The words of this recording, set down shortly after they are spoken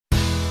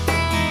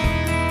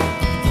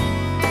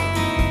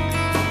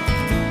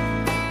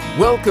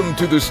Welcome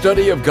to the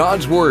study of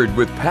God's Word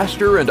with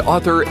pastor and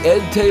author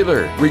Ed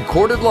Taylor,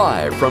 recorded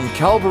live from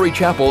Calvary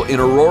Chapel in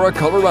Aurora,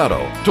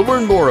 Colorado. To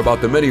learn more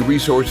about the many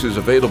resources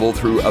available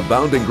through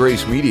Abounding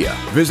Grace Media,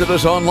 visit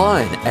us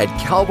online at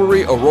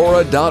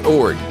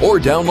calvaryaurora.org or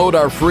download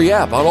our free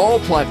app on all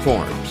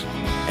platforms.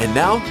 And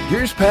now,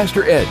 here's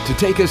Pastor Ed to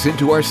take us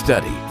into our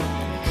study.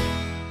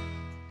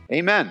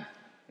 Amen.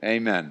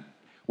 Amen.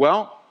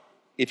 Well,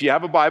 if you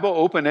have a Bible,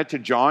 open it to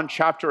John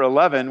chapter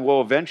 11. We'll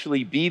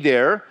eventually be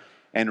there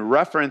and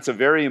reference a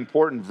very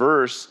important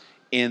verse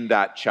in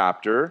that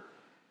chapter.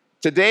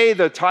 Today,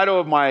 the title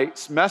of my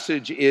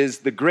message is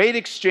The Great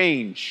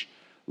Exchange,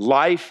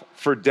 Life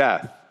for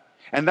Death.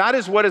 And that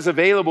is what is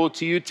available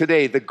to you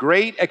today, the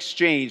great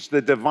exchange,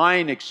 the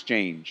divine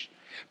exchange.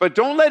 But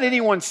don't let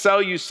anyone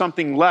sell you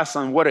something less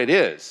on what it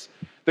is.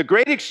 The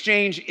great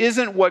exchange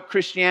isn't what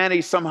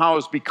Christianity somehow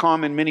has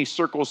become in many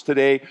circles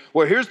today.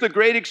 Well, here's the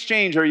great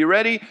exchange. Are you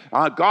ready?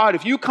 God,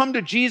 if you come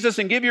to Jesus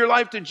and give your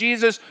life to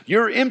Jesus,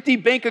 your empty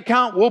bank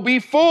account will be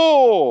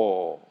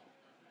full.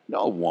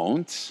 No, it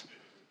won't.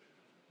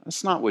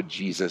 That's not what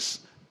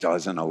Jesus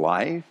does in a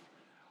life.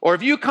 Or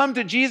if you come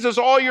to Jesus,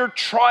 all your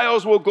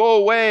trials will go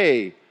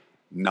away.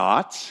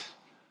 Not.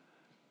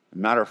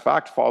 Matter of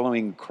fact,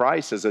 following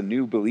Christ as a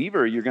new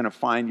believer, you're going to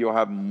find you'll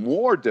have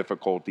more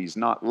difficulties,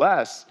 not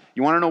less.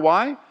 You want to know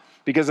why?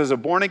 Because as a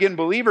born-again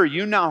believer,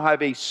 you now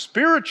have a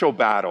spiritual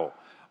battle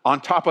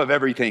on top of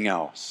everything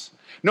else.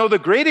 No, the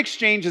great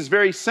exchange is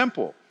very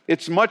simple.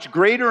 It's much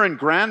greater and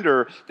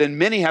grander than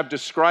many have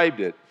described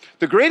it.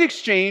 The great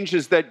exchange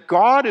is that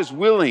God is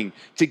willing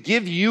to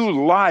give you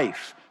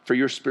life for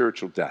your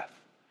spiritual death.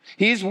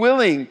 He's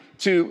willing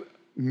to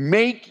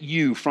make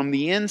you from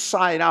the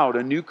inside out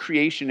a new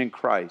creation in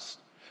Christ,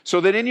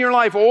 so that in your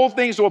life old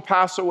things will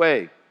pass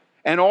away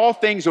and all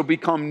things will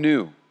become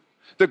new.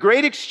 The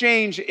great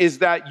exchange is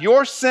that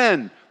your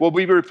sin will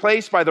be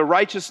replaced by the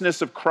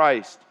righteousness of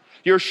Christ.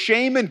 Your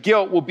shame and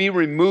guilt will be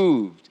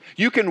removed.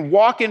 You can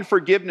walk in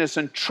forgiveness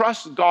and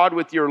trust God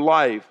with your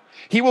life.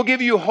 He will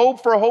give you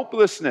hope for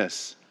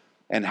hopelessness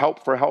and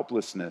help for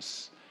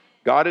helplessness.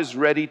 God is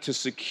ready to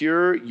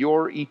secure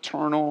your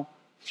eternal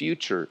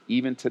future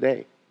even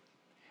today.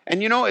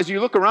 And you know, as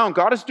you look around,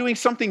 God is doing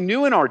something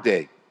new in our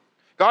day.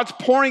 God's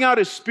pouring out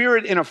His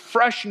Spirit in a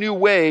fresh new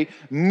way,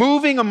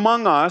 moving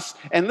among us.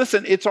 And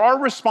listen, it's our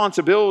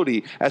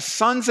responsibility as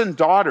sons and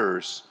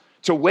daughters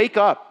to wake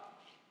up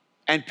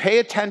and pay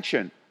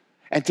attention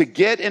and to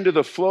get into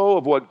the flow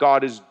of what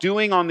God is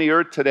doing on the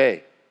earth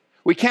today.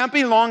 We can't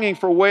be longing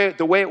for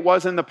the way it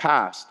was in the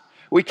past.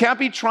 We can't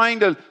be trying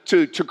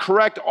to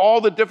correct all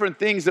the different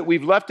things that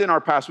we've left in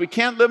our past. We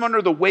can't live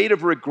under the weight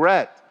of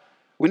regret.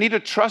 We need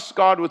to trust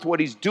God with what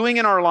He's doing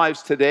in our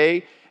lives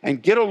today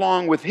and get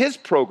along with His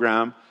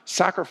program,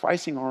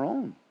 sacrificing our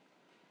own.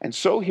 And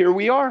so here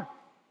we are,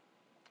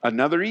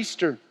 another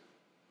Easter,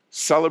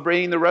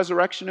 celebrating the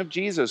resurrection of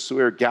Jesus.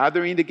 We are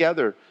gathering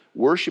together,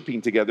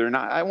 worshiping together. And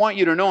I want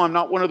you to know I'm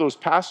not one of those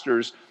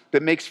pastors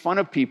that makes fun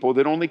of people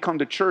that only come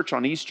to church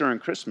on Easter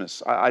and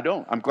Christmas. I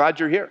don't. I'm glad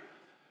you're here.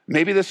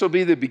 Maybe this will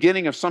be the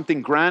beginning of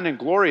something grand and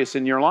glorious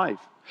in your life.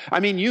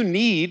 I mean, you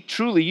need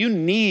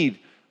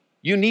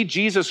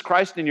Jesus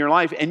Christ in your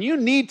life, and you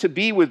need to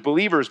be with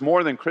believers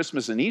more than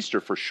Christmas and Easter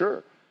for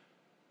sure.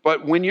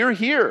 But when you're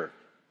here,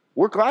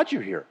 we're glad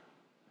you're here.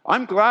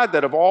 I'm glad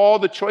that of all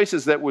the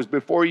choices that was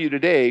before you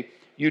today,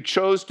 you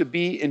chose to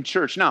be in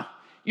church. Now,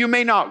 you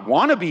may not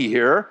want to be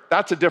here.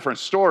 That's a different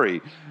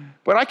story.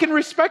 But I can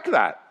respect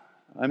that.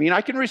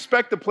 I can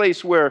respect the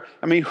place where,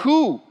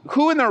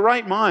 who in their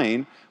right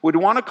mind would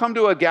want to come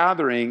to a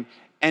gathering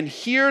and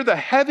hear the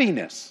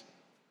heaviness?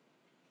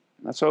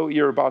 That's what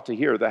you're about to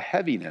hear, the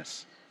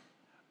heaviness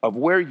of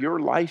where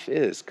your life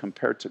is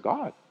compared to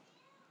God.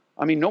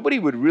 Nobody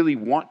would really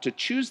want to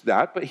choose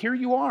that, but here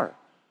you are.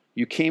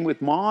 You came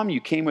with mom, you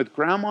came with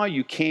grandma,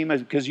 you came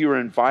because you were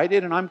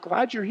invited, and I'm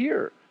glad you're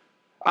here.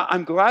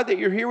 I'm glad that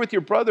you're here with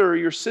your brother or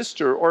your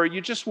sister, or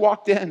you just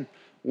walked in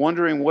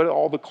wondering what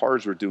all the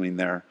cars were doing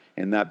there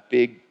in that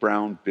big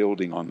brown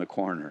building on the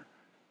corner.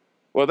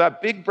 Well,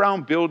 that big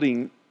brown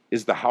building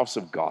is the house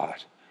of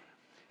God.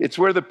 It's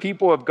where the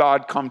people of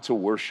God come to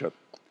worship.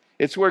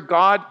 It's where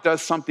God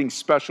does something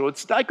special.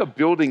 It's like a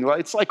building.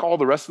 It's like all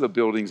the rest of the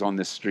buildings on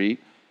this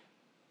street,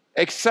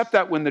 except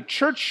that when the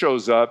church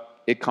shows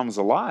up, it comes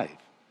alive.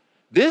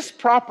 This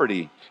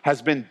property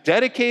has been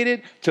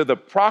dedicated to the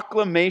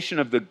proclamation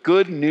of the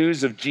good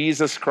news of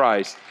Jesus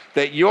Christ,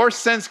 that your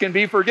sins can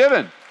be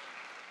forgiven.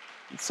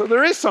 So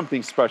there is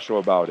something special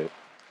about it.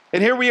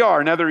 And here we are,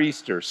 another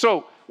Easter.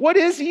 So what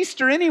is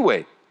Easter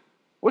anyway?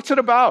 What's it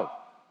about?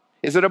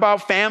 Is it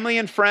about family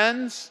and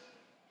friends?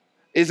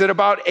 Is it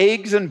about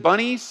eggs and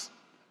bunnies?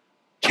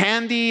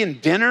 Candy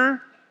and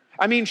dinner?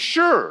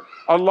 Sure,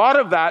 a lot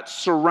of that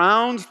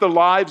surrounds the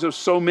lives of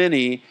so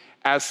many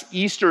as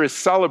Easter is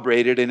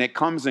celebrated and it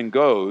comes and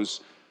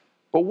goes.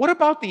 But what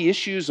about the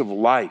issues of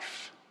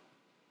life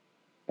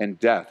and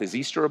death? Is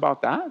Easter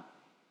about that?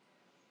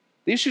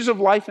 The issues of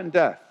life and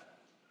death.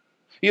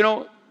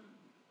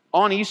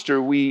 on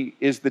Easter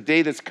is the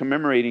day that's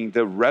commemorating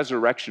the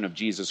resurrection of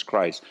Jesus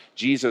Christ,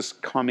 Jesus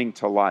coming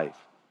to life.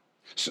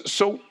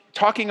 So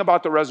talking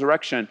about the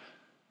resurrection,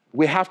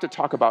 we have to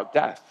talk about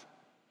death,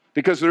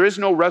 because there is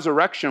no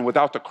resurrection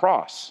without the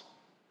cross.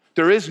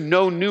 There is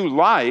no new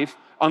life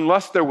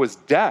unless there was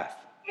death.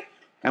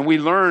 And we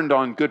learned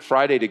on Good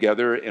Friday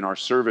together in our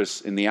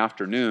service in the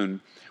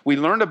afternoon, we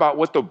learned about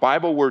what the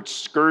Bible word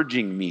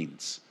scourging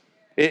means.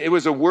 It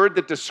was a word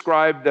that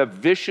described the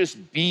vicious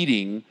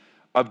beating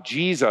of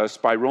Jesus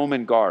by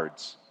Roman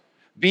guards,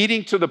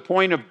 beating to the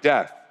point of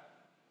death.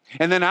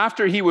 And then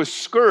after he was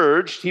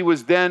scourged, he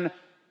was then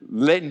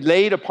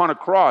laid upon a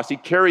cross. He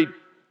carried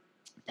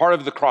part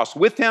of the cross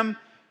with him,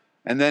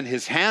 and then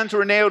his hands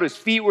were nailed, his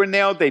feet were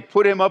nailed. They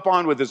put him up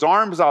on with his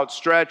arms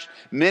outstretched.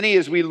 Many,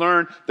 as we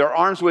learn, their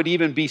arms would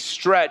even be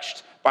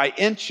stretched by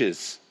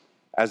inches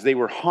as they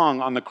were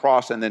hung on the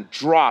cross and then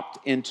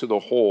dropped into the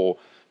hole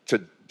to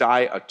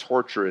die a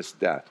torturous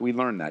death. We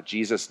learned that.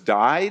 Jesus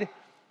died,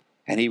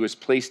 and he was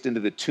placed into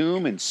the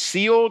tomb and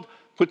sealed,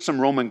 put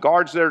some Roman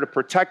guards there to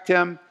protect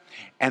him,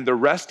 and the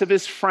rest of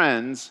his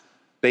friends,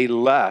 they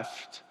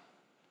left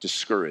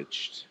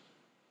discouraged,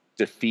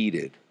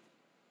 defeated.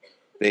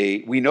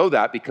 We know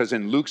that because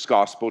in Luke's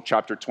Gospel,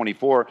 chapter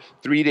 24,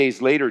 3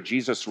 days later,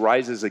 Jesus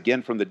rises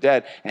again from the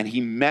dead, and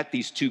he met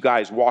these two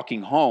guys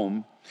walking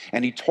home,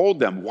 and he told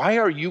them, "Why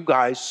are you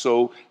guys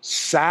so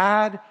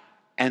sad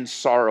and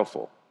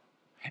sorrowful?"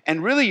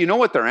 And really, you know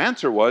what their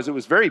answer was? It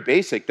was very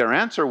basic. Their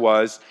answer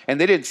was, and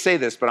they didn't say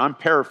this, but I'm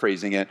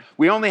paraphrasing it,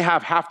 "We only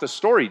have half the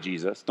story,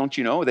 Jesus." Don't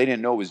you know? They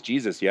didn't know it was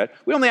Jesus yet.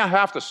 We only have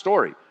half the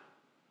story.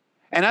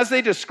 And as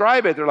they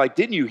describe it, they're like,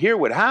 "Didn't you hear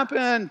what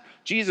happened?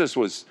 Jesus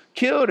was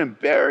killed and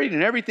buried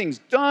and everything's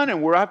done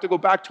and we'll have to go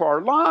back to our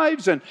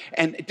lives. And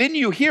didn't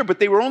you hear?" But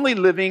they were only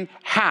living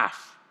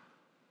half.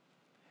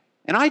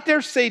 And I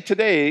dare say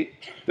today,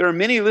 there are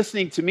many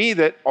listening to me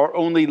that are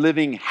only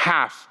living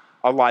half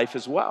a life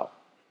as well.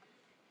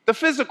 The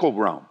physical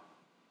realm.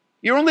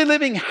 You're only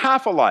living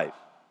half a life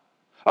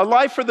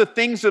for the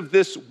things of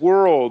this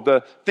world,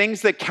 the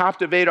things that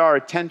captivate our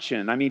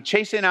attention. I mean,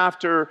 chasing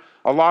after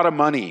a lot of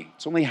money,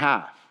 it's only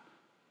half.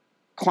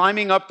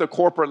 Climbing up the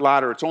corporate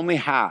ladder, it's only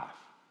half.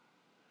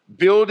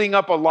 Building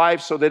up a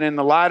life so that in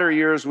the latter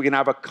years we can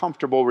have a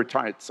comfortable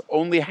retirement, it's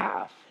only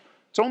half.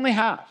 It's only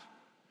half.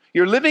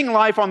 You're living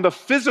life on the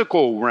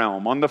physical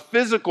realm, on the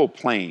physical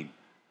plane.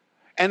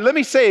 And let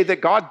me say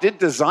that God did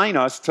design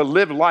us to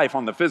live life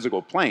on the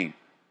physical plane.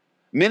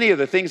 Many of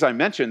the things I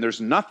mentioned, there's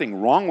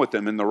nothing wrong with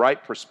them in the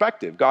right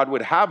perspective. God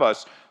would have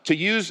us to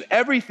use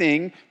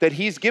everything that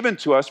he's given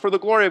to us for the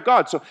glory of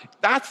God. So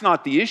that's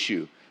not the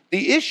issue.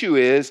 The issue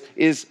is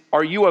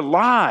are you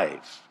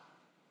alive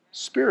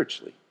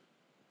spiritually?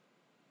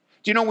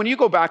 Do you know, when you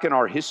go back in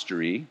our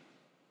history,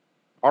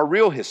 our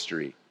real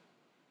history,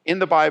 in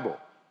the Bible,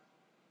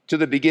 to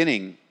the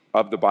beginning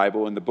of the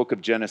Bible in the book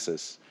of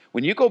Genesis,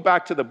 when you go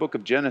back to the book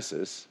of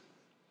Genesis,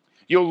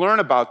 you'll learn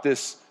about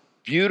this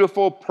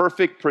beautiful,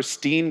 perfect,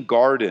 pristine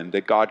garden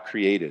that God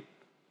created.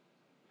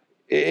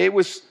 It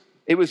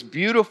was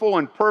beautiful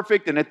and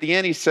perfect, and at the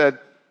end he said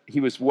he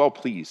was well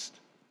pleased.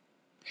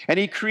 And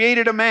he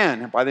created a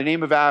man by the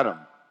name of Adam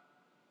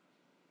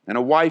and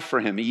a wife for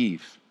him,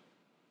 Eve.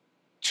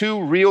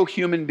 Two real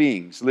human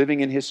beings living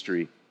in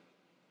history,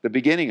 the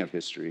beginning of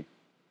history.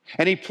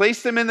 And he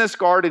placed them in this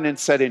garden and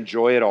said,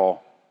 "Enjoy it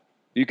all.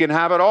 You can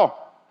have it all.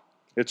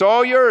 It's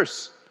all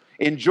yours.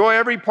 Enjoy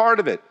every part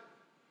of it.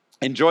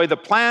 Enjoy the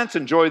plants,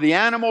 enjoy the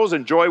animals,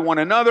 enjoy one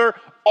another.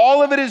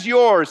 All of it is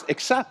yours,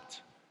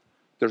 except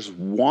there's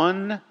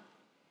one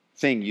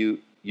thing you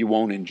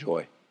won't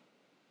enjoy.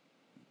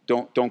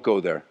 Don't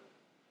go there.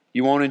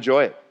 You won't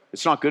enjoy it.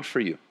 It's not good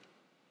for you.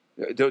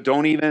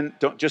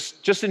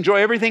 Just enjoy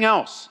everything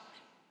else.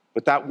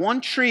 But that one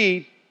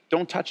tree,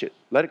 don't touch it.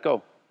 Let it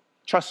go.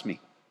 Trust me."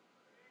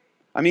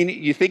 I mean,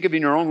 you think of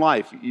in your own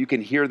life, you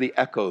can hear the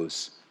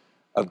echoes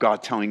of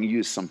God telling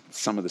you some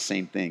of the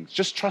same things.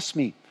 Just trust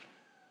me.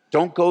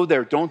 Don't go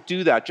there. Don't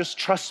do that. Just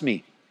trust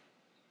me.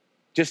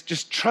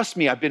 Just trust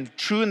me. I've been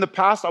true in the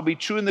past. I'll be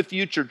true in the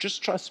future.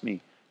 Just trust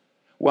me.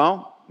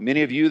 Well,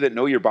 many of you that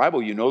know your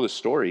Bible, you know the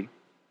story.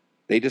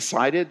 They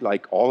decided,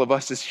 like all of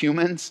us as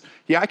humans,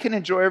 yeah, I can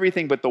enjoy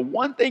everything, but the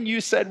one thing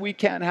you said we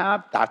can't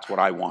have, that's what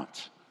I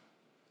want.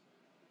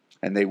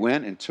 And they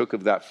went and took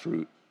of that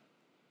fruit.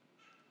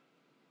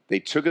 They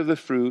took of the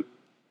fruit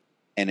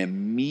and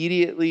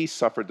immediately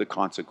suffered the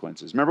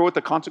consequences. Remember what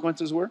the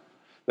consequences were?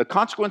 The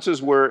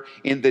consequences were,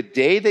 in the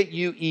day that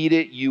you eat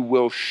it, you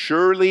will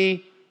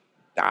surely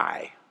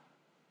die.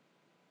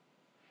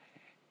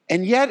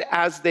 And yet,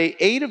 as they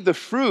ate of the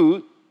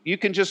fruit, you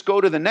can just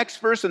go to the next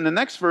verse and the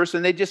next verse,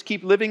 and they just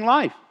keep living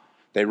life.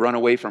 They run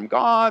away from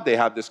God. They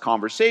have this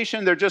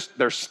conversation.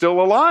 They're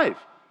still alive,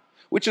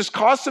 which has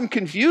caused some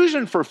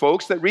confusion for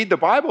folks that read the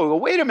Bible. Go,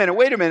 wait a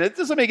minute. It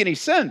doesn't make any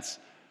sense.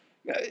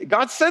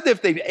 God said that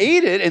if they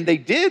ate it, and they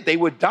did, they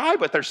would die,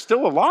 but they're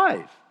still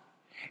alive.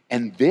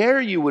 And there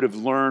you would have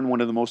learned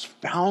one of the most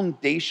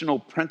foundational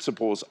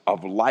principles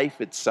of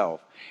life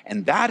itself.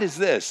 And that is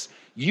this: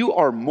 you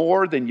are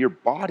more than your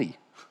body.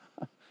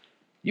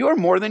 You are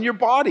more than your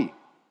body.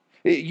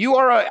 You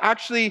are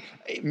actually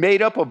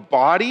made up of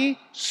body,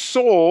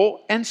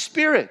 soul, and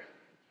spirit.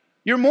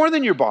 You're more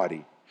than your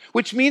body,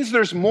 which means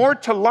there's more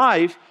to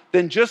life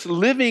than just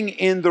living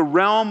in the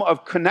realm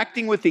of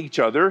connecting with each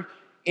other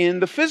in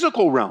the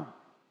physical realm.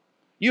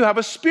 You have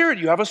a spirit,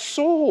 you have a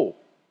soul.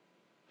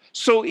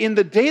 So in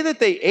the day that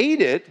they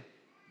ate it,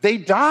 they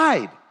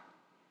died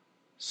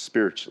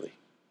spiritually.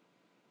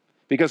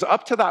 Because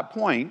up to that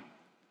point,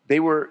 they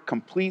were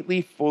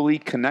completely, fully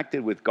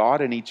connected with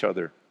God and each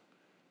other.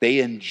 They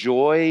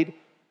enjoyed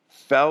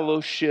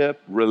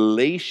fellowship,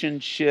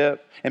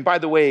 relationship. And by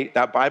the way,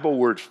 that Bible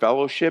word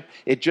fellowship,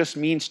 it just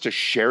means to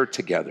share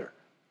together.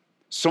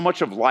 So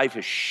much of life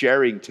is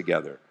sharing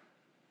together.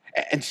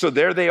 And so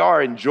there they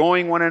are,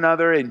 enjoying one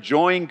another,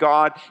 enjoying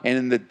God. And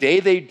in the day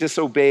they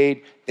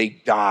disobeyed, they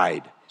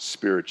died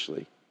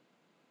spiritually.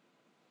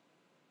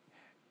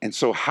 And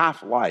so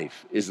half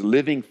life is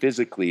living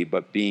physically,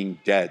 but being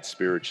dead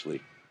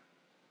spiritually.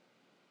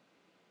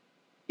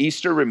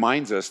 Easter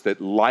reminds us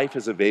that life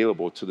is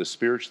available to the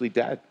spiritually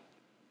dead.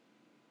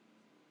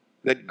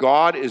 That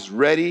God is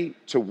ready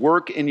to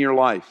work in your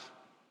life.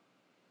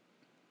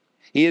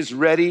 He is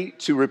ready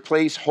to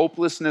replace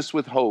hopelessness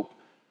with hope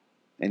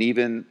and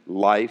even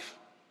life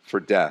for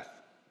death,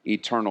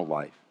 eternal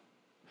life.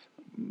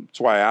 That's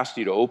why I asked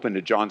you to open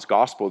to John's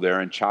Gospel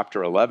there in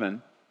chapter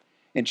 11.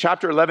 In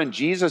chapter 11,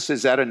 Jesus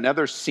is at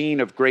another scene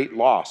of great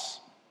loss,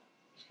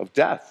 of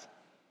death.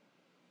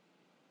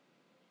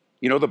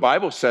 You know, the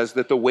Bible says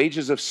that the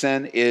wages of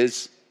sin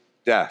is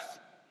death.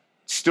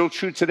 It's still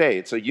true today.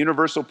 It's a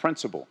universal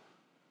principle.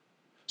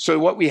 So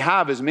what we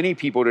have is many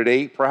people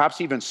today,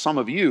 perhaps even some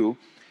of you,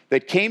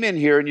 that came in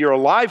here and you're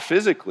alive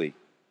physically,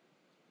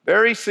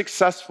 very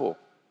successful,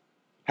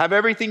 have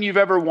everything you've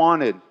ever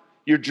wanted.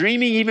 You're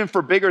dreaming even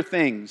for bigger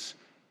things,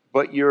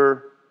 but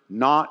you're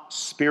not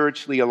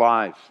spiritually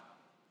alive.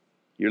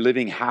 You're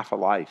living half a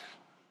life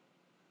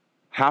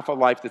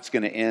that's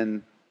going to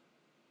end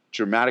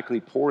dramatically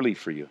poorly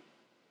for you.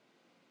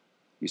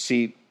 You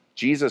see,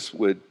 Jesus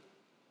would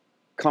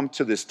come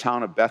to this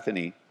town of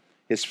Bethany.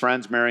 His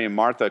friends, Mary and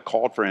Martha,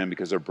 called for him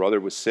because their brother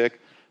was sick.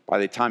 By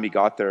the time he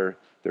got there,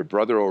 their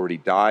brother already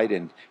died,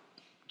 and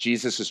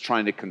Jesus is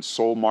trying to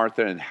console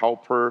Martha and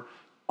help her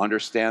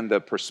understand the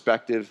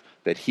perspective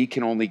that he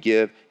can only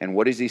give. And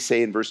what does he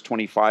say in verse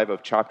 25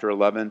 of chapter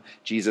 11?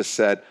 Jesus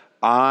said,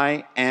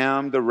 I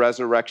am the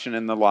resurrection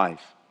and the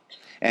life.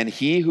 And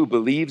he who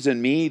believes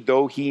in me,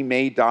 though he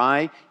may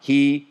die,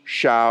 he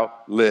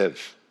shall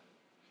live.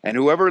 And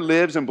whoever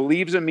lives and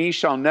believes in me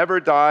shall never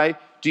die.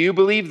 Do you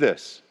believe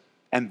this?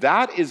 And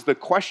that is the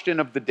question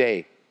of the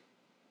day.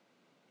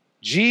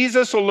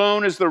 Jesus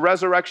alone is the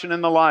resurrection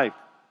and the life.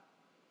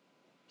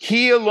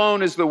 He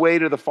alone is the way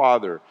to the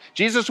Father.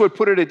 Jesus would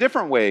put it a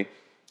different way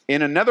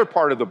in another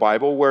part of the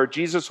Bible where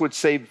Jesus would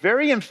say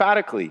very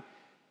emphatically,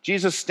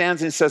 Jesus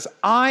stands and says,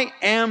 I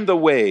am the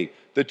way,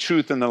 the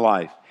truth, and the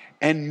life.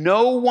 And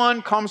no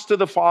one comes to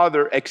the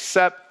Father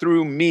except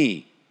through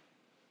me.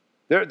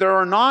 There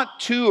are not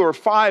 2 or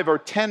 5 or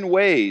 10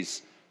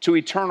 ways to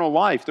eternal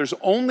life. There's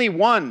only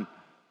one,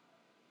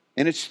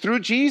 and it's through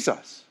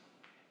Jesus.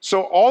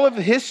 So all of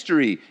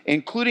history,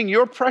 including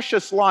your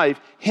precious life,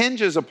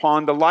 hinges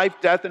upon the life,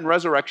 death, and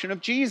resurrection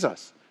of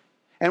Jesus.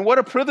 And what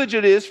a privilege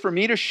it is for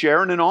me to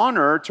share and an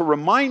honor to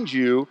remind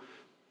you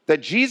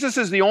that Jesus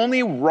is the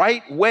only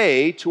right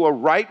way to a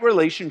right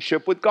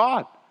relationship with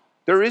God.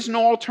 There is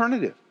no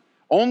alternative.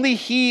 Only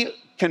He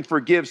can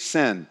forgive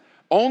sin.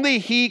 Only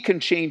He can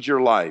change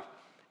your life.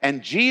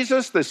 And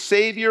Jesus, the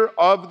Savior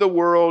of the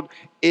world,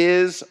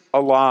 is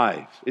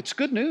alive. It's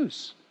good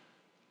news.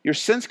 Your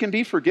sins can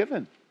be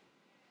forgiven.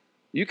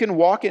 You can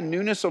walk in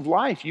newness of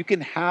life. You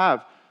can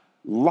have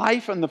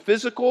life in the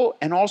physical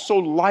and also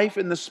life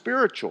in the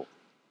spiritual.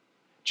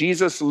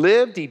 Jesus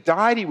lived, He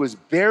died, He was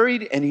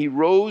buried, and He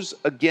rose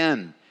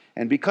again.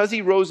 And because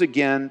He rose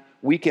again,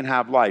 we can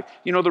have life.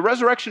 You know, the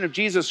resurrection of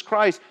Jesus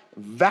Christ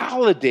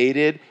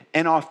validated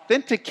and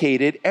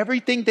authenticated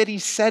everything that He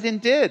said and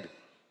did.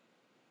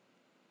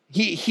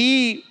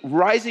 He,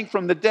 rising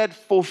from the dead,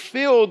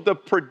 fulfilled the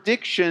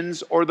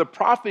predictions or the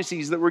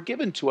prophecies that were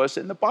given to us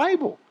in the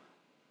Bible.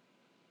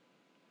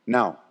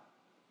 Now,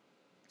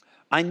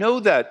 I know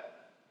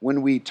that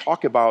when we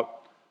talk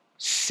about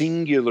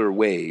singular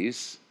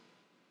ways,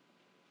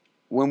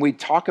 when we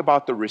talk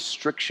about the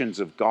restrictions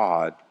of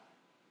God,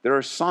 there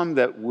are some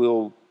that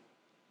will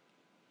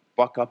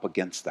buck up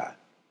against that,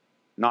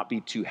 not be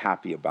too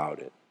happy about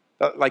it.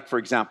 Like, for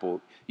example,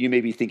 you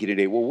may be thinking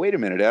today, well, wait a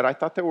minute, Ed, I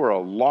thought there were a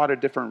lot of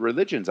different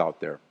religions out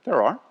there.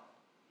 There are.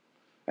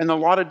 And a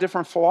lot of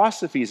different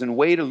philosophies and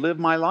way to live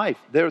my life.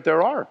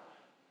 There are.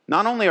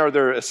 Not only are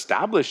there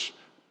established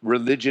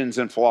religions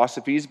and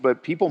philosophies,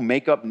 but people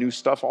make up new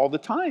stuff all the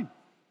time.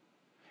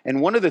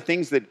 And one of the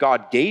things that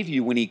God gave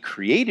you when He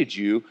created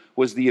you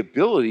was the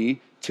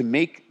ability to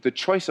make the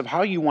choice of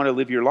how you want to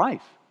live your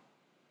life.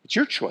 It's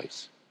your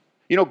choice.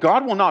 You know,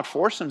 God will not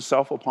force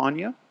Himself upon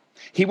you.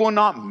 He will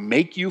not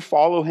make you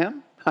follow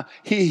Him.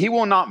 He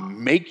will not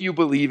make you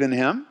believe in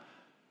Him.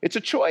 It's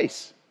a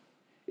choice.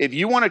 If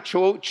you want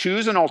to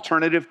choose an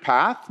alternative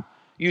path,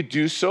 you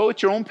do so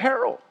at your own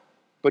peril.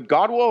 But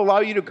God will allow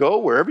you to go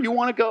wherever you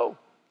want to go.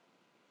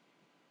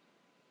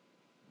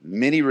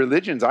 Many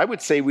religions, I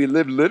would say we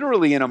live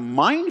literally in a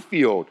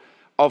minefield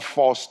of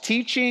false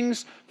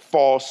teachings,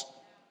 false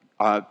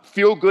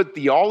feel-good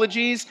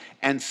theologies,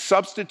 and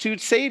substitute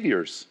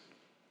saviors.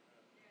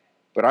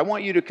 But I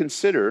want you to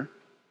consider,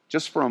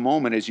 just for a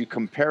moment, as you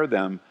compare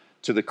them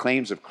to the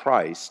claims of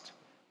Christ,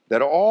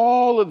 that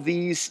all of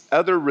these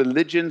other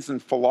religions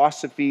and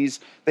philosophies,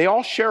 they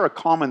all share a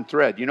common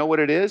thread. You know what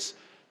it is?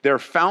 Their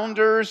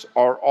founders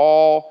are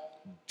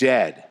all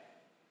dead.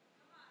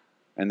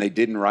 And they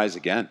didn't rise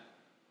again.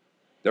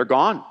 They're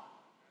gone.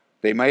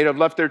 They might have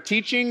left their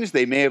teachings,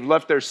 they may have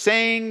left their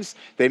sayings,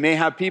 they may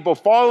have people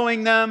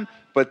following them,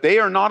 but they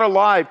are not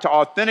alive to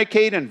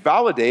authenticate and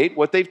validate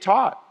what they've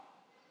taught.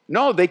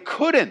 No, they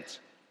couldn't.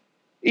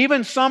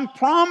 Even some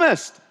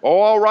promised,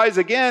 oh, I'll rise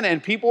again,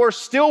 and people are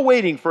still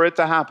waiting for it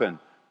to happen.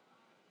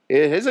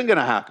 It isn't going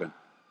to happen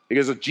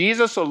because of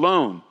Jesus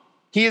alone.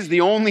 He is the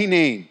only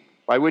name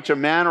by which a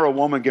man or a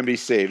woman can be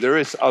saved. There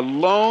is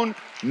alone,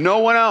 no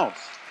one else.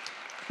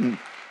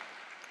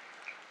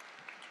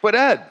 But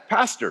Ed,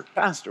 Pastor,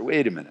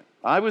 wait a minute.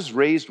 I was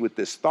raised with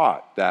this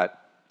thought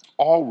that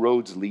all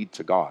roads lead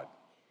to God.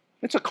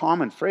 It's a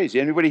common phrase.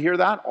 Anybody hear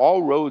that?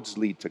 All roads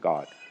lead to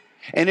God.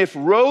 And if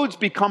roads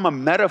become a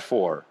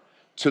metaphor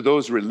to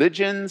those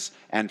religions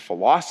and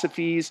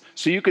philosophies,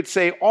 so you could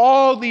say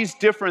all these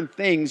different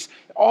things,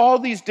 all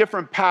these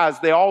different paths,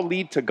 they all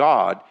lead to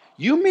God,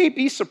 you may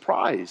be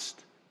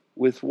surprised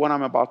with what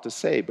I'm about to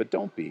say, but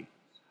don't be.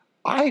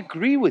 I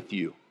agree with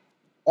you.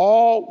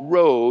 All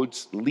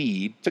roads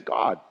lead to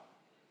God.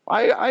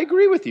 I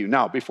agree with you.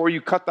 Now, before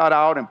you cut that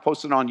out and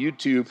post it on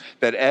YouTube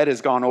that Ed has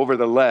gone over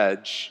the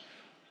ledge,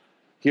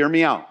 hear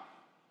me out.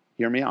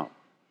 Hear me out.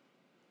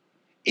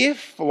 If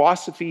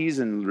philosophies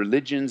and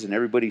religions and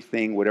everybody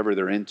think whatever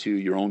they're into,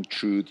 your own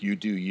truth, you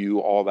do you,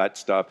 all that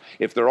stuff,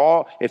 if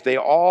they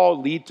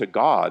all lead to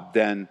God,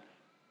 then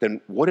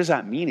what does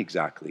that mean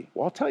exactly?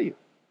 Well, I'll tell you.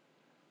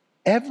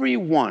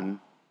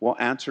 Everyone will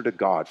answer to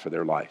God for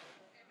their life,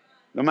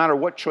 no matter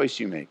what choice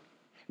you make.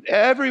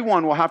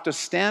 Everyone will have to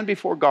stand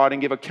before God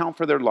and give account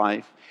for their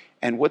life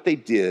and what they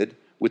did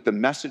with the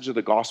message of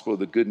the gospel of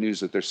the good news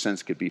that their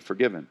sins could be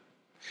forgiven.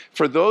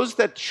 For those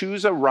that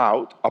choose a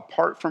route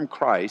apart from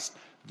Christ,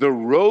 the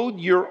road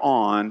you're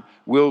on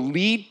will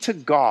lead to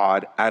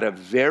God at a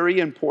very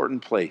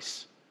important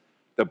place.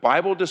 The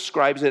Bible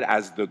describes it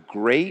as the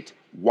great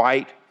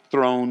white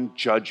throne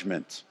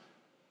judgment.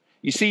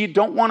 You see, you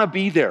don't want to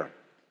be there.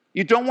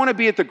 You don't want to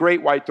be at the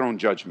great white throne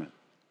judgment.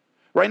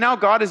 Right now,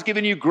 God has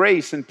given you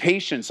grace and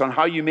patience on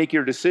how you make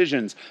your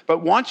decisions.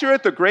 But once you're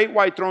at the great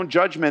white throne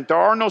judgment, there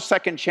are no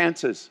second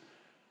chances.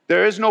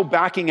 There is no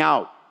backing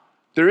out.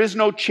 There is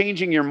no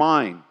changing your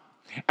mind.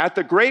 At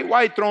the great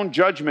white throne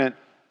judgment,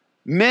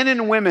 men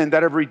and women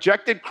that have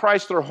rejected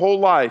Christ their whole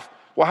life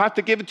will have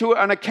to give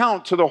an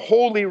account to the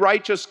holy,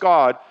 righteous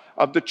God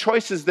of the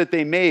choices that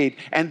they made.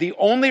 And the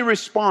only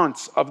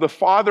response of the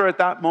Father at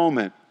that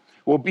moment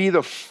will be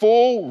the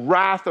full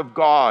wrath of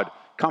God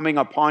coming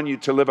upon you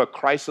to live a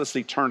Christless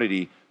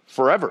eternity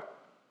forever.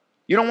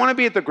 You don't want to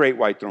be at the great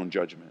white throne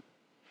judgment.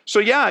 So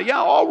yeah,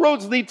 all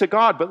roads lead to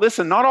God, but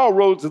listen, not all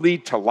roads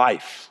lead to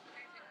life.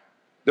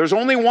 There's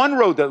only one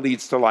road that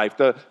leads to life.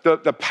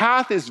 The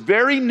path is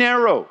very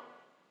narrow,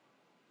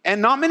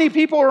 and not many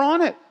people are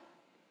on it.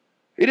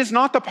 It is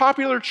not the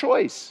popular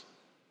choice.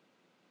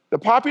 The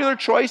popular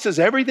choice is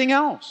everything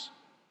else.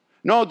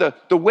 No,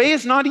 the way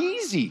is not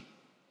easy,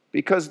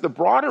 because the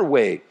broader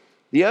way,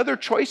 the other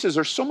choices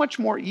are so much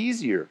more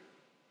easier.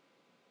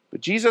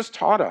 But Jesus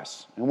taught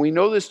us, and we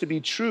know this to be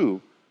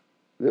true,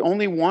 that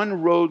only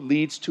one road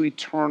leads to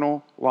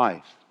eternal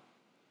life.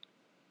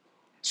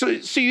 So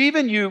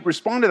you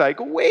respond to that. You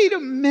go, wait a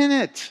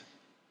minute,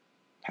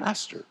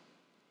 Pastor.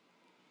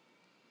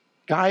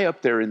 Guy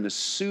up there in the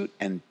suit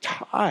and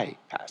tie,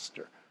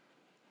 Pastor.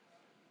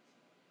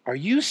 Are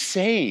you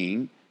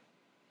saying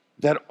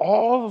that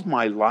all of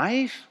my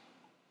life,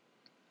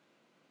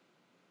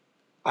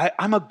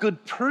 I'm a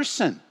good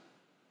person?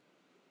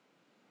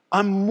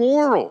 I'm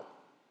moral.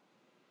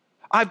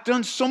 I've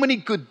done so many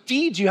good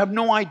deeds, you have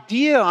no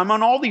idea. I'm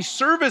on all these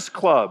service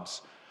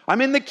clubs. I'm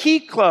in the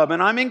Key Club,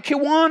 and I'm in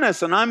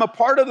Kiwanis, and I'm a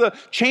part of the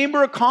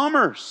Chamber of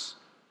Commerce.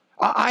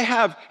 I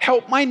have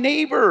helped my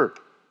neighbor.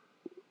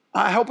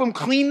 I help him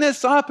clean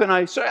this up, and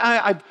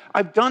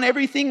I've done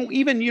everything.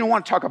 Even, you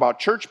want to talk about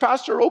church,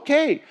 Pastor?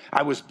 Okay.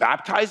 I was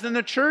baptized in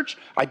the church.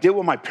 I did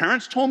what my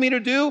parents told me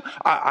to do.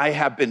 I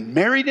have been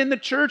married in the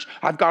church.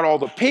 I've got all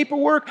the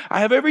paperwork.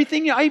 I have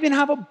everything. I even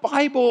have a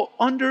Bible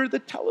under the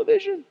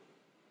television.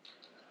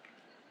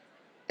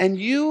 And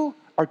you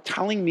are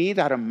telling me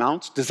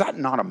does that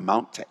not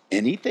amount to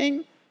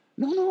anything?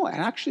 No, it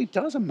actually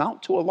does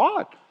amount to a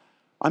lot.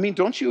 I mean,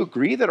 don't you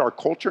agree that our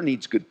culture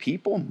needs good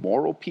people,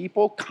 moral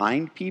people,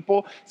 kind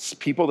people,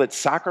 people that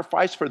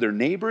sacrifice for their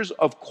neighbors?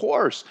 Of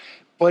course.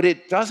 But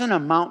it doesn't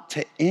amount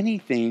to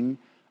anything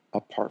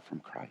apart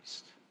from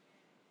Christ.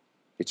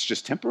 It's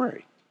just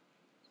temporary.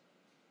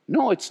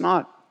 No, it's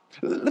not.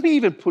 Let me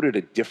even put it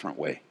a different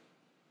way.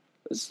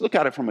 Let's look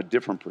at it from a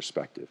different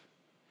perspective.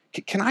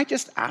 Can I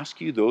just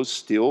ask you, those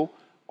still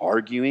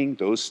arguing,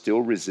 those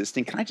still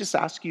resisting, can I just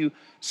ask you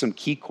some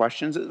key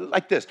questions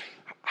like this?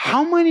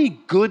 How many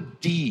good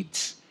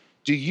deeds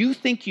do you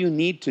think you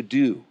need to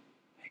do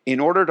in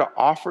order to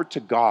offer to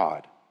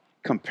God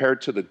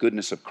compared to the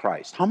goodness of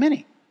Christ? How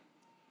many?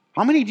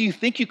 How many do you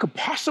think you could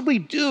possibly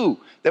do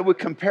that would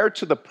compare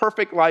to the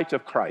perfect life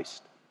of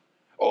Christ?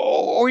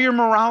 Or your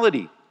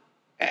morality,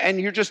 and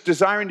you're just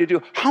desiring to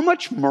do. How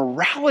much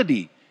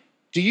morality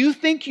do you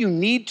think you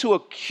need to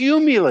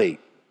accumulate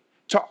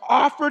to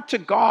offer to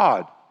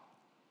God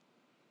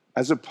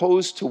as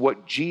opposed to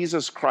what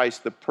Jesus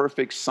Christ, the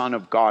perfect Son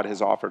of God,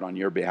 has offered on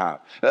your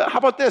behalf? How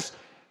about this?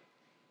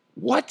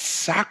 What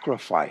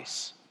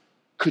sacrifice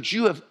could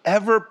you have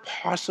ever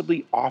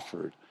possibly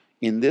offered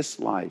in this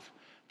life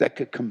that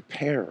could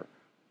compare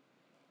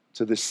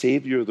to the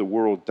Savior of the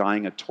world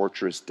dying a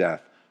torturous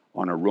death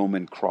on a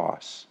Roman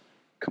cross,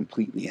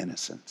 completely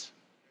innocent?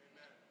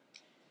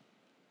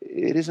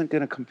 It isn't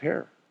going to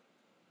compare.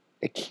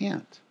 It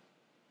can't.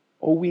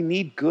 Oh, we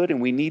need good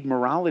and we need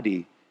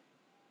morality,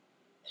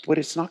 but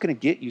it's not going to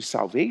get you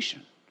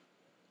salvation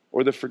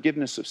or the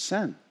forgiveness of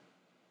sin.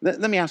 Let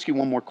me ask you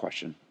one more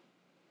question.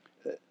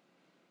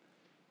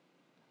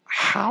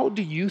 How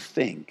do you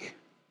think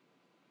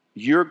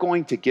you're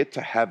going to get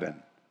to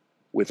heaven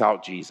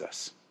without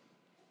Jesus?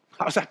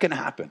 How's that going to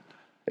happen?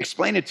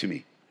 Explain it to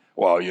me.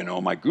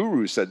 Well, my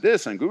guru said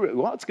this, and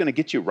well, it's going to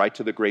get you right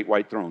to the great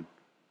white throne.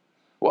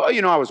 Well,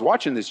 I was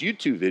watching this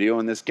YouTube video,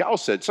 and this gal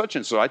said such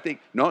and so. I think,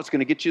 no, it's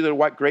going to get you to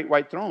the great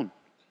white throne.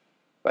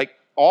 Like,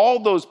 all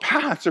those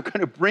paths are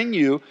going to bring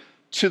you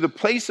to the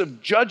place of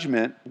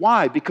judgment.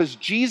 Why? Because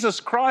Jesus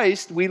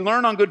Christ, we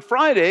learn on Good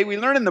Friday, we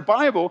learn in the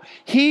Bible,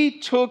 he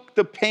took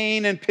the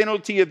pain and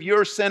penalty of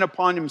your sin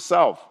upon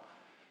himself.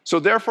 So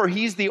therefore,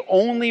 he's the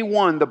only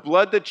one, the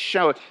blood that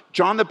showed.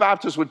 John the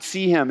Baptist would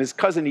see him, his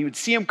cousin, he would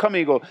see him coming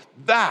and go,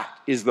 that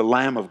is the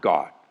Lamb of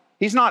God.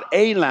 He's not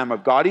a Lamb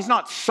of God. He's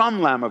not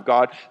some Lamb of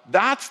God.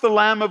 That's the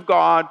Lamb of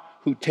God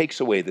who takes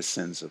away the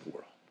sins of the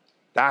world.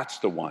 That's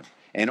the one.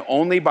 And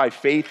only by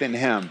faith in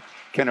him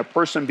can a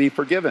person be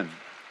forgiven.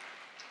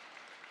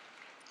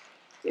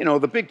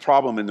 The big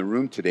problem in the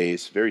room today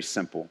is very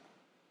simple.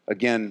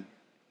 Again,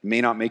 it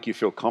may not make you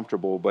feel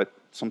comfortable, but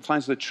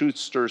sometimes the truth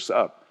stirs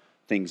up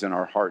things in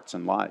our hearts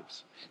and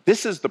lives.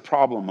 This is the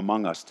problem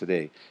among us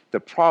today. The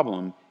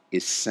problem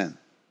is sin.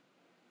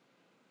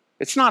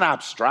 It's not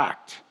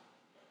abstract.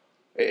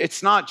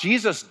 It's not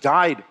Jesus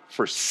died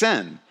for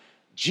sin.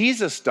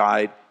 Jesus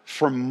died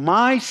for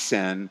my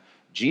sin.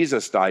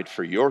 Jesus died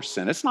for your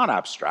sin. It's not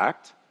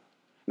abstract.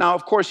 Now,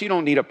 of course, you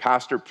don't need a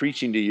pastor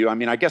preaching to you. I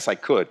mean, I guess I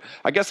could.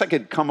 I guess I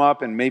could come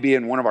up and maybe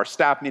in one of our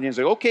staff meetings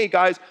say, okay,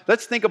 guys,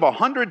 let's think of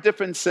 100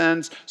 different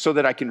sins so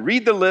that I can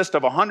read the list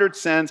of 100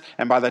 sins,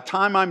 and by the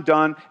time I'm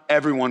done,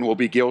 everyone will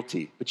be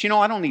guilty. But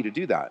I don't need to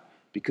do that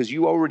because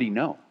you already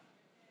know.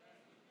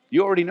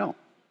 You already know.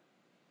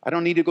 I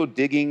don't need to go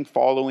digging,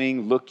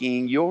 following,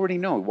 looking. You already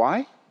know.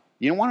 Why?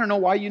 You don't want to know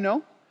why you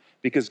know?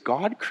 Because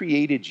God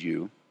created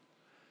you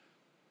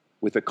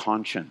with a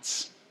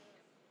conscience.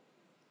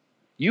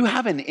 You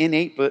have an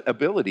innate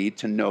ability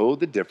to know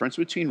the difference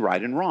between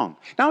right and wrong.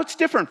 Now, it's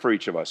different for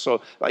each of us.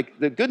 So,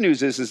 the good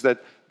news is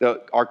that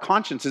our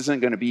conscience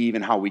isn't going to be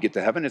even how we get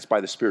to heaven. It's by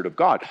the Spirit of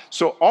God.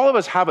 So all of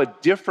us have a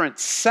different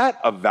set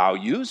of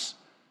values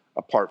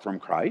apart from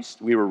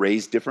Christ. We were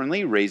raised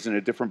differently, raised in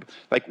a different...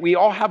 we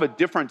all have a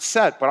different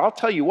set. But I'll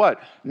tell you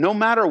what, no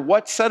matter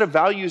what set of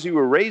values you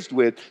were raised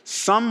with,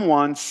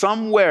 someone,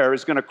 somewhere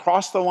is going to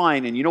cross the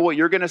line. And you know what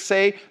you're going to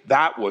say?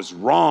 That was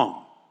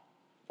wrong.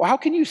 Well, how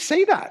can you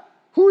say that?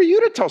 Who are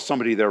you to tell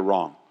somebody they're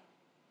wrong?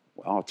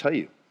 Well, I'll tell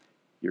you,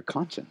 your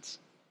conscience.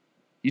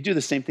 You do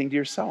the same thing to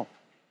yourself.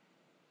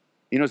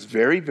 It's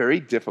very, very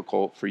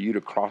difficult for you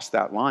to cross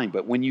that line.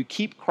 But when you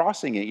keep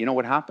crossing it, you know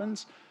what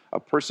happens? A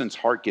person's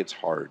heart gets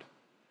hard.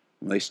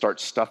 And they start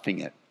stuffing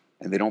it,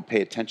 and they don't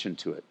pay attention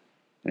to it.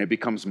 And it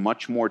becomes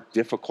much more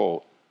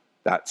difficult,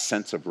 that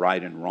sense of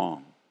right and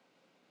wrong.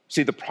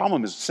 See, the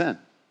problem is sin.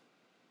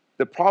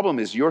 The problem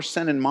is your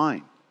sin and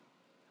mine.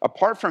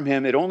 Apart from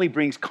him, it only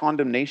brings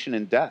condemnation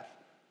and death.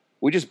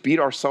 We just beat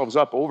ourselves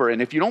up over it.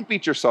 And if you don't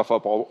beat yourself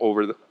up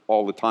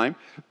all the time,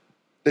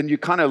 then you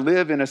kind of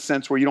live in a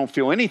sense where you don't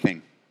feel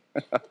anything.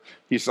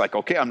 He's like,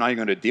 okay, I'm not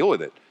even going to deal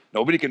with it.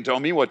 Nobody can tell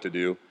me what to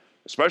do,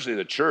 especially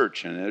the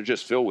church. And they're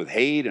just filled with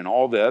hate and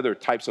all the other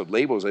types of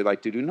labels they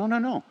like to do.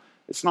 No.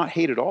 It's not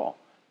hate at all.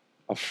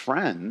 A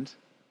friend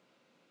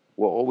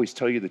will always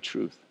tell you the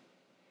truth.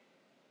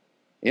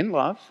 In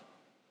love.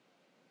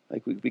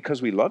 Because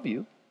we love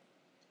you.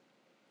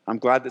 I'm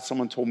glad that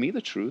someone told me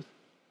the truth.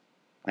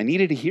 I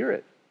needed to hear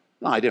it.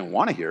 No, I didn't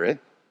want to hear it.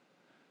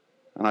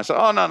 And I said,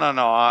 oh, no,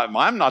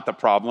 I'm not the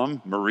problem.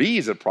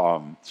 Marie's the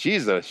problem.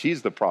 She's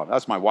the problem.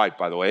 That's my wife,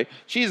 by the way.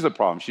 She's the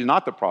problem. She's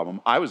not the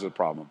problem. I was the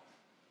problem.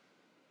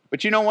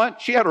 But you know what?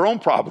 She had her own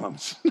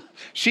problems.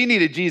 She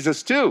needed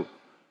Jesus too.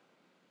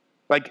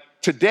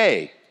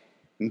 Today,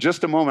 In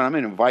just a moment, I'm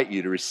going to invite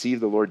you to receive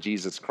the Lord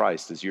Jesus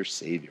Christ as your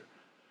Savior,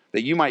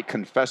 that you might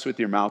confess with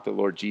your mouth the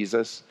Lord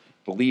Jesus,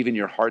 believe in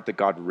your heart that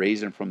God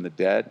raised him from the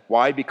dead.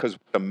 Why? Because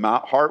with the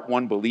heart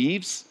one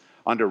believes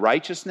unto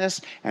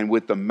righteousness, and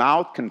with the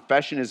mouth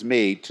confession is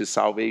made to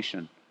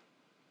salvation.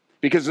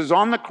 Because it's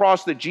on the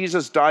cross that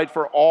Jesus died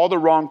for all the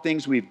wrong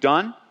things we've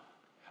done.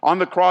 On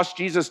the cross,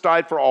 Jesus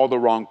died for all the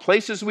wrong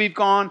places we've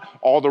gone,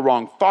 all the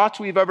wrong thoughts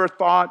we've ever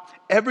thought,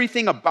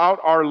 everything about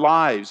our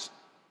lives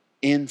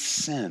in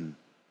sin.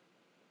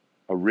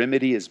 A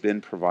remedy has been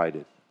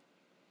provided.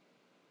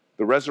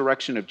 The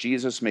resurrection of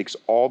Jesus makes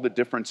all the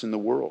difference in the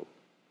world.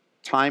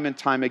 Time and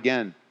time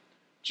again,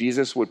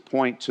 Jesus would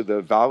point to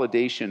the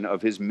validation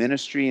of his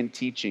ministry and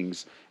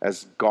teachings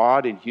as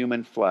God in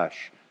human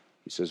flesh.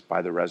 He says,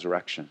 by the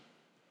resurrection,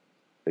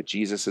 that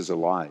Jesus is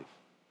alive.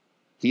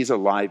 He's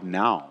alive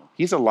now.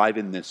 He's alive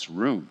in this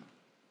room,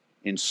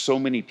 in so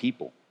many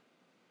people.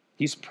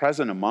 He's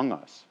present among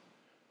us.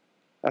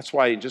 That's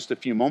why in just a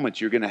few moments,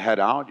 you're going to head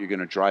out, you're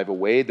going to drive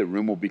away, the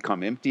room will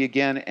become empty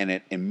again, and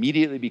it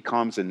immediately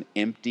becomes an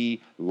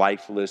empty,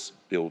 lifeless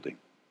building.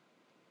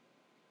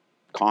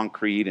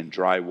 Concrete and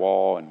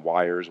drywall and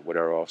wires,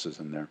 whatever else is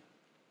in there.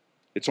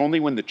 It's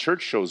only when the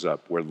church shows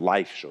up where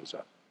life shows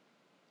up,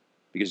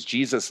 because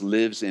Jesus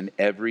lives in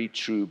every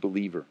true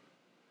believer.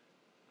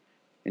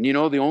 And you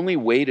know, the only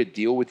way to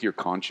deal with your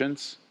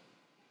conscience,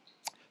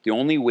 the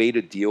only way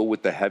to deal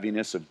with the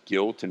heaviness of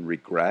guilt and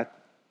regret,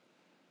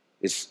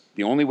 is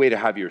the only way to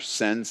have your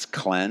sins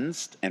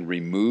cleansed and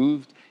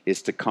removed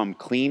is to come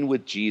clean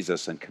with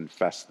Jesus and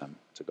confess them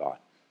to God.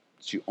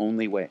 It's the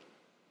only way.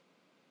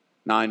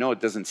 Now, I know it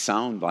doesn't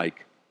sound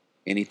like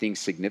anything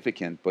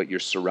significant, but you're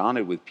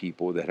surrounded with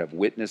people that have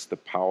witnessed the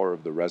power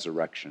of the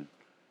resurrection.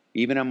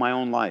 Even in my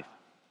own life,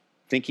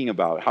 thinking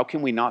about, how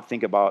can we not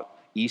think about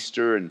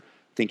Easter and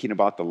thinking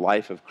about the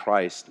life of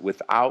Christ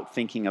without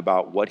thinking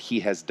about what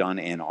he has done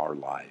in our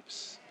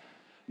lives?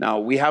 Now,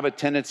 we have a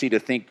tendency to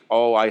think,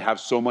 oh, I have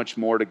so much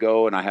more to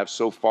go and I have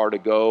so far to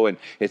go and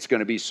it's going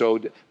to be so,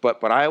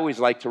 but I always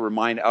like to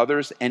remind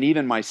others and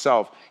even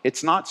myself,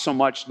 it's not so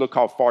much look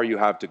how far you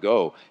have to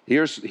go.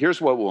 Here's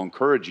what will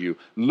encourage you.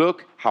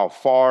 Look how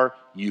far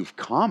you've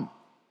come.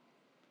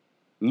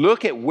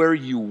 Look at where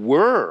you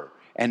were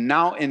and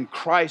now in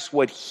Christ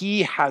what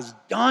he has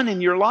done in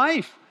your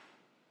life.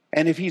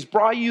 And if he's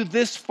brought you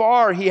this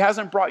far, he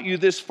hasn't brought you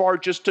this far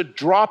just to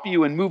drop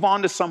you and move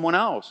on to someone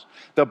else.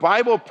 The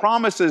Bible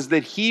promises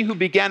that he who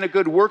began a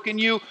good work in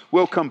you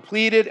will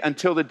complete it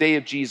until the day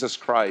of Jesus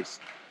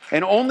Christ.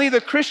 And only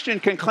the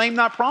Christian can claim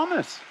that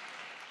promise.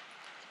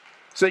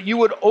 So that you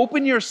would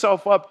open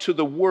yourself up to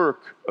the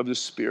work of the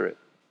Spirit.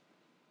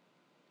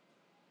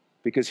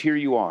 Because here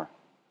you are,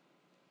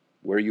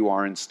 where you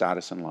are in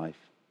status in life.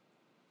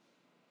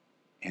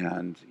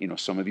 And, you know,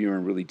 some of you are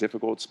in really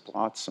difficult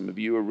spots. Some of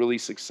you are really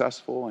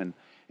successful. And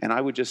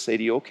I would just say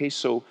to you, okay,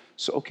 so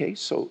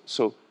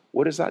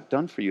what has that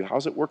done for you?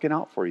 How's it working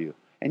out for you?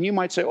 And you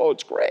might say, oh,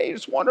 it's great.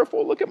 It's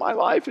wonderful. Look at my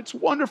life. It's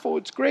wonderful.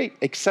 It's great.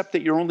 Except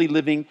that you're only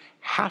living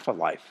half a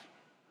life.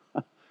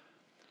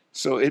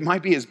 So it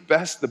might be the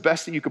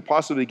best that you could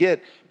possibly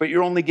get, but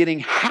you're only getting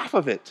half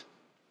of it.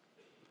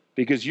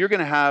 Because you're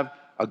going to have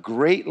a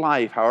great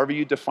life, however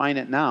you define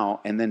it now,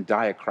 and then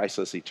die a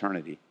Christless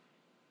eternity.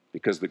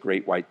 Because the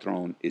great white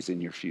throne is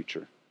in your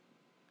future.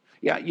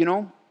 Yeah, you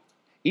know,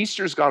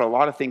 Easter's got a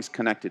lot of things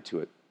connected to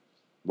it.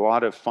 A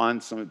lot of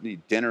fun, some of the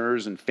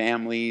dinners and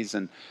families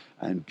and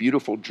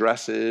beautiful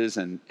dresses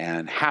and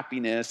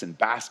happiness and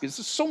baskets.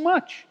 There's so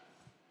much.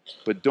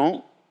 But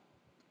don't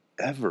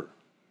ever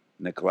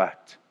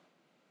neglect,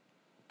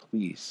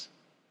 please,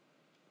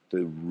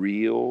 the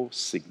real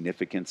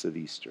significance of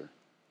Easter.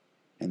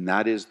 And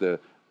that is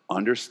the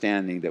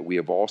understanding that we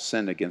have all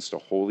sinned against a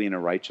holy and a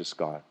righteous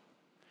God.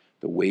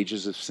 The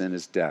wages of sin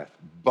is death,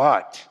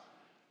 but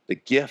the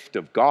gift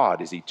of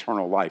God is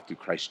eternal life through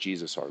Christ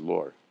Jesus our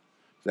Lord.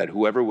 That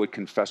whoever would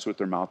confess with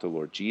their mouth the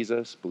Lord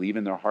Jesus, believe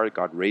in their heart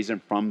God raised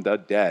him from the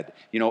dead.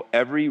 You know,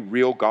 every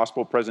real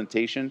gospel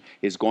presentation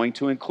is going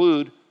to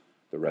include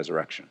the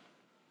resurrection.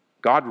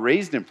 God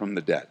raised him from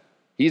the dead.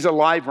 He's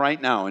alive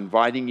right now,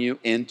 inviting you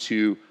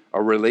into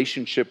a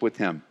relationship with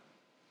him.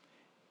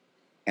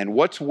 And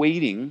what's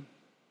waiting,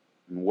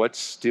 and what's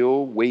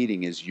still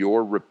waiting is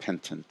your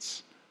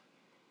repentance.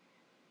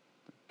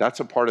 That's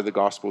a part of the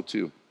gospel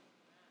too.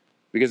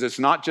 Because it's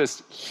not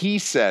just he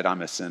said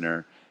I'm a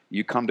sinner.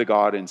 You come to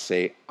God and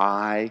say,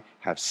 I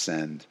have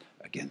sinned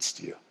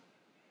against you.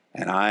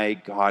 And I,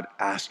 God,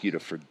 ask you to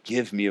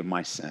forgive me of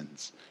my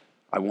sins.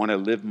 I want to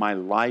live my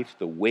life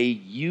the way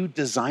you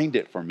designed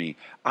it for me.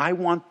 I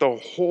want the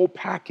whole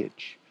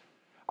package.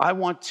 I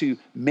want to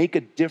make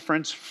a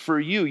difference for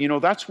you. You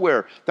know, that's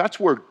where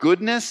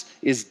goodness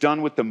is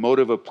done with the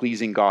motive of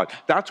pleasing God.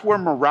 That's where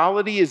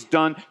morality is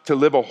done to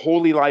live a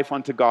holy life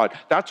unto God.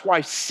 That's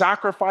why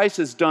sacrifice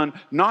is done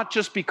not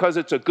just because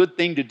it's a good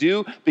thing to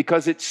do,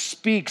 because it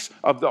speaks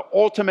of the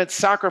ultimate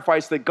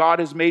sacrifice that God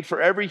has made for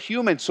every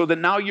human, so that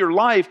now your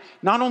life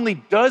not only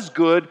does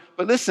good,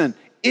 but listen,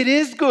 it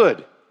is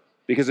good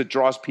because it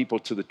draws people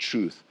to the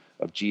truth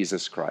of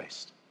Jesus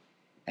Christ.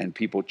 and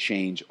people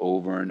change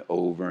over and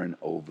over and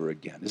over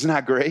again. Isn't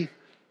that great?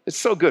 It's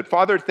so good.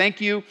 Father,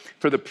 thank you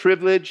for the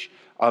privilege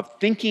of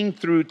thinking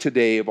through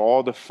today of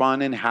all the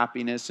fun and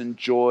happiness and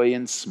joy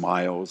and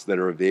smiles that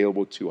are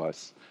available to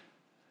us.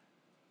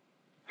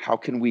 How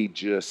can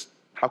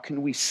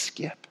we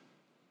skip?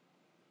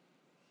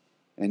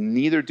 And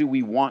neither do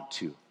we want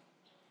to.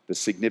 The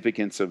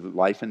significance of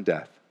life and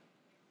death,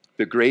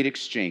 the great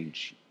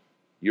exchange,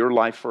 your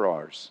life for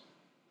ours,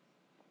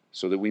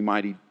 so that we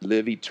might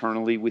live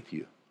eternally with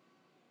you.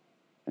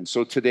 And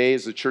so today,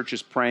 as the church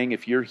is praying,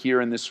 if you're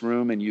here in this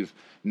room and you've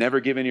never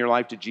given your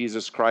life to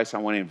Jesus Christ, I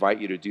want to invite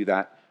you to do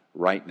that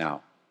right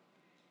now.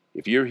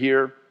 If you're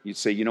here, you'd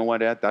say, you know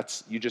what, Ed,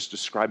 you just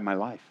described my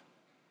life.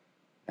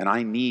 And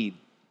I need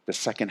the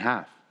second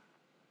half.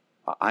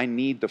 I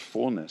need the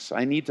fullness.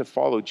 I need to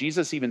follow.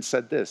 Jesus even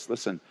said this.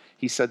 Listen,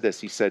 he said this.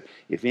 He said,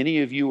 if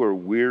any of you are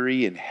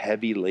weary and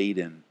heavy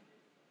laden,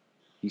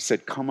 he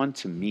said, come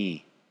unto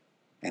me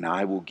and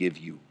I will give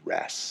you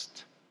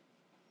rest.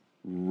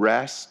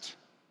 Rest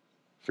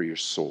for your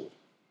soul.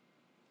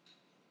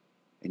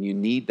 And you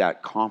need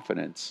that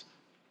confidence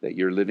that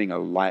you're living a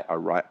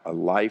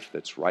life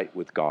that's right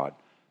with God.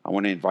 I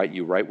want to invite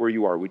you right where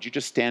you are. Would you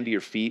just stand to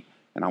your feet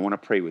and I want to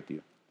pray with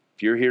you.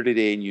 If you're here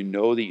today and you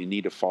know that you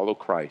need to follow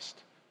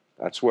Christ,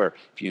 that's where.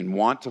 If you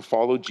want to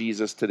follow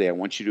Jesus today, I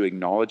want you to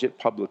acknowledge it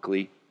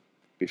publicly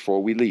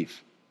before we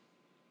leave.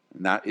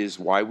 And that is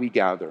why we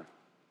gather.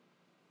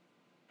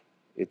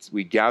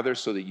 We gather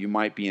so that you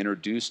might be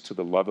introduced to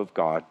the love of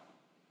God,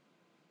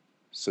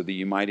 so that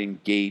you might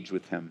engage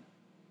with him.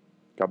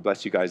 God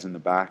bless you guys in the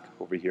back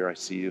over here. I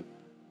see you.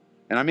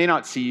 And I may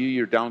not see you.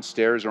 You're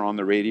downstairs or on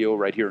the radio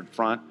right here in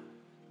front.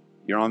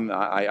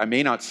 I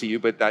may not see you,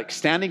 but that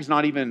standing's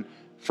not even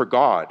for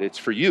God. It's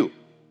for you.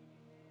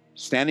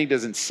 Standing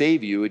doesn't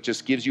save you. It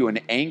just gives you an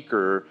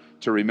anchor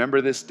to remember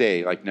this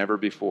day like never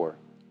before.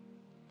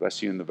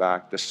 Bless you in the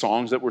back. The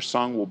songs that were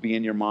sung will be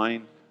in your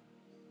mind.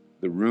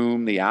 The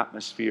room, the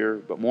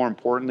atmosphere, but more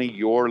importantly,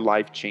 your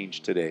life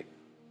changed today.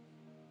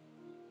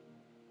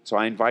 So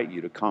I invite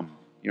you to come.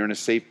 You're in a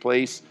safe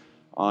place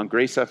on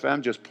Grace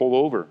FM. Just pull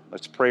over.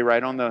 Let's pray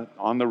right on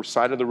the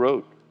side of the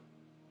road.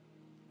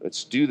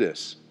 Let's do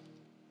this.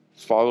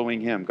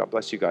 Following him. God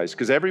bless you guys.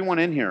 Because everyone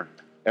in here,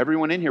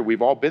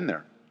 we've all been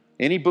there.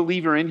 Any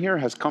believer in here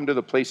has come to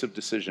the place of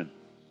decision.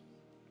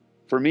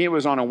 For me, it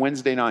was on a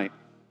Wednesday night.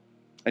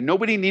 And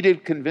nobody needed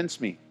to convince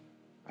me.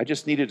 I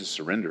just needed to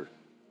surrender.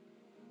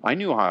 I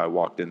knew how I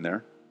walked in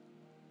there.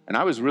 And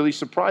I was really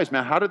surprised,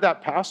 man. How did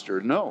that pastor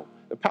know?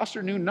 The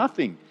pastor knew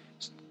nothing.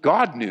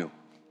 God knew.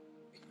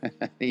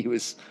 He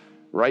was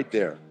right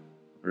there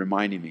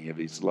reminding me of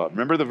his love.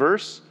 Remember the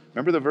verse?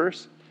 Remember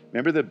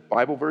the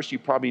Bible verse you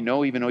probably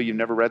know even though you've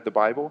never read the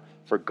Bible?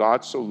 For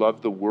God so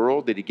loved the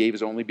world that he gave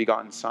his only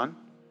begotten son,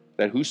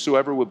 that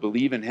whosoever would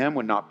believe in him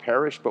would not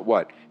perish, but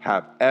what?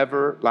 Have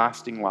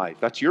everlasting life.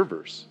 That's your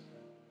verse.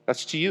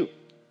 That's to you.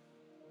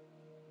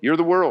 You're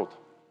the world.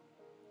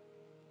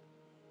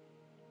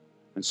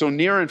 And so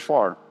near and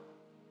far,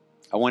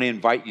 I want to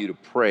invite you to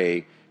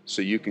pray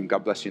so you can,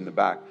 God bless you in the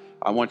back,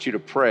 I want you to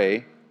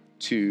pray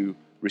to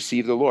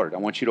receive the Lord. I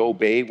want you to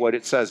obey what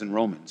it says in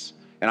Romans.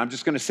 And I'm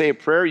just going to say a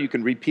prayer. You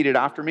can repeat it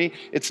after me.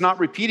 It's not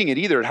repeating it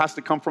either. It has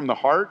to come from the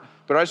heart.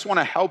 But I just want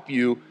to help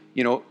you,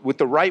 with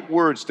the right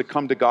words to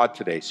come to God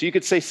today. So you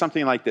could say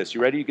something like this.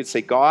 You ready? You could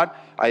say, God,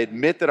 I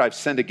admit that I've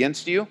sinned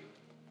against you.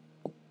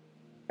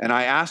 And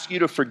I ask you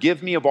to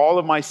forgive me of all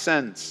of my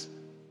sins.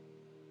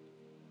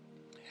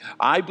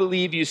 I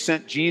believe you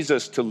sent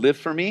Jesus to live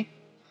for me,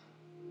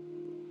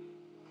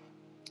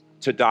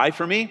 to die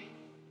for me.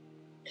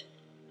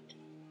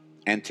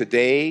 And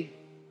today,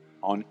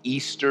 on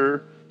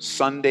Easter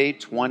Sunday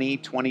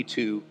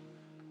 2022,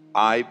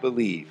 I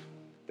believe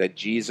that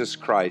Jesus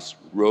Christ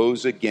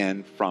rose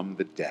again from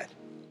the dead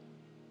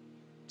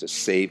to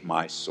save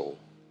my soul.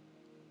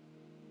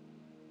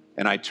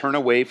 And I turn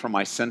away from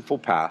my sinful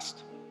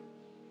past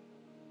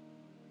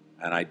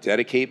and I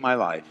dedicate my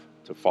life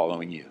to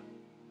following you. In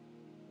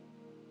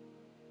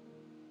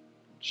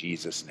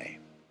Jesus' name,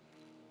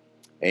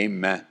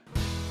 amen.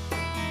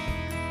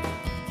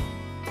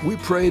 We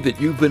pray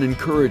that you've been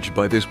encouraged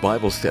by this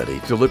Bible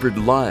study delivered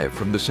live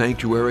from the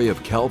sanctuary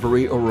of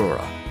Calvary,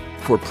 Aurora.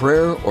 For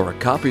prayer or a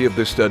copy of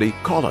this study,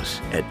 call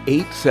us at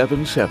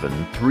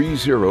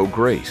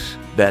 877-30-GRACE.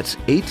 That's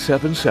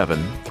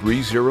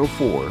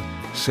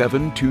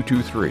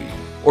 877-304-7223.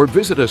 Or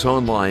visit us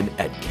online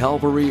at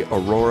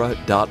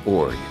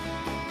calvaryaurora.org.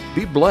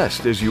 Be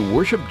blessed as you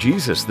worship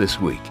Jesus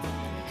this week.